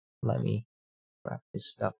Let me grab this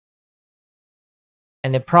stuff.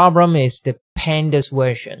 And the problem is the Pandas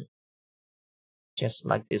version, just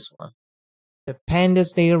like this one. The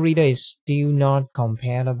Pandas data reader is still not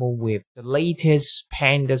compatible with the latest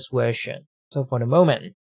Pandas version. So for the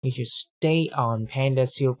moment, you should stay on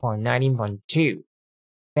Pandas 0.19.2.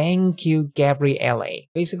 Thank you, Gabri Ele.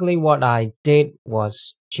 Basically, what I did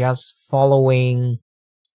was just following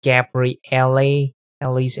Gabri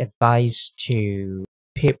Ele's advice to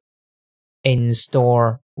pip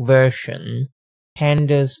install version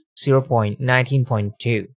Pandas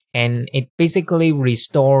 0.19.2, and it basically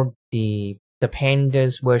restored the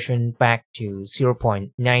Pandas version back to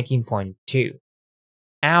 0.19.2.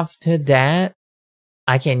 After that,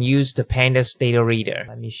 I can use the Pandas data reader.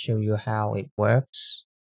 Let me show you how it works.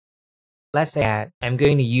 Let's say that I'm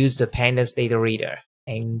going to use the Pandas data reader.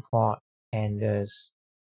 Import Pandas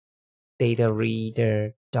data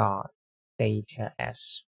reader dot data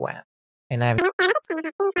as web, and I'm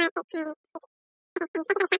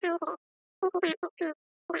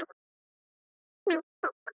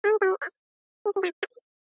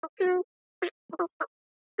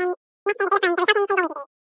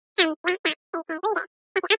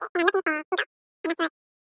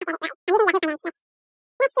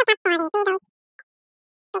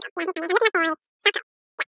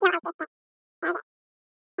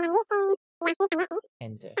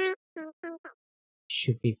enter.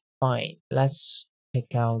 Should be fine. Let's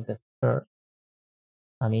pick out the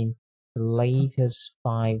the latest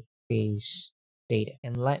 5 days data,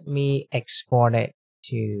 and let me export it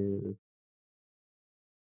to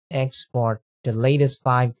export the latest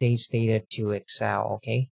 5 days data to Excel.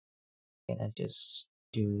 Okay, and I just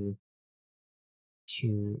do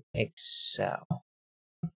to Excel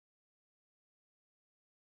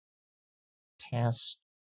test.xlsx.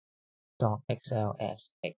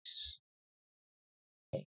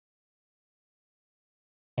 Okay.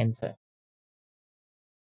 Enter.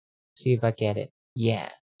 See if I get it.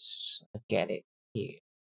 Yes, I get it here.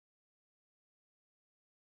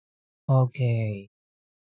 Okay.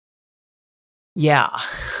 Yeah.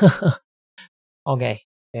 Okay,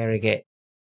 very good.